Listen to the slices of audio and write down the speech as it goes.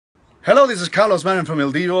Hello, this is Carlos Marin from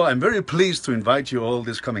El Divo. I'm very pleased to invite you all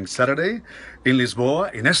this coming Saturday in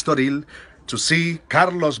Lisboa, in Estoril, to see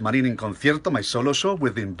Carlos Marin in concierto, my solo show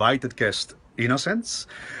with the invited guest Innocence.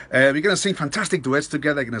 We're going to sing fantastic duets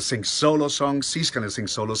together. We're going to sing solo songs. He's going to sing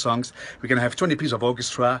solo songs. We're going to have 20 pieces of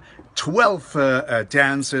orchestra, 12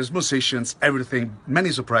 dancers, musicians, everything, many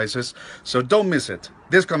surprises. So don't miss it.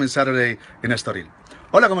 This coming Saturday in Estoril.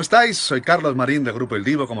 Hola, ¿cómo estáis? Soy Carlos Marín del grupo El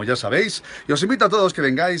Divo, como ya sabéis, y os invito a todos que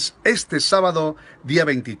vengáis este sábado, día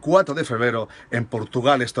 24 de febrero, en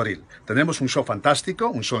Portugal, Estoril. Tendremos un show fantástico,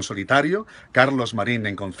 un show en solitario, Carlos Marín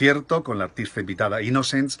en concierto, con la artista invitada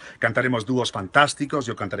Innocence, cantaremos dúos fantásticos,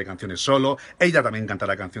 yo cantaré canciones solo, ella también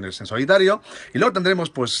cantará canciones en solitario, y luego tendremos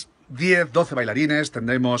pues 10, 12 bailarines,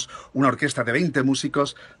 tendremos una orquesta de 20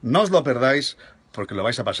 músicos, no os lo perdáis, porque lo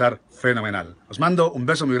vais a pasar fenomenal. Os mando un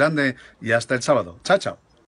beso muy grande y hasta el sábado. Chao, chao.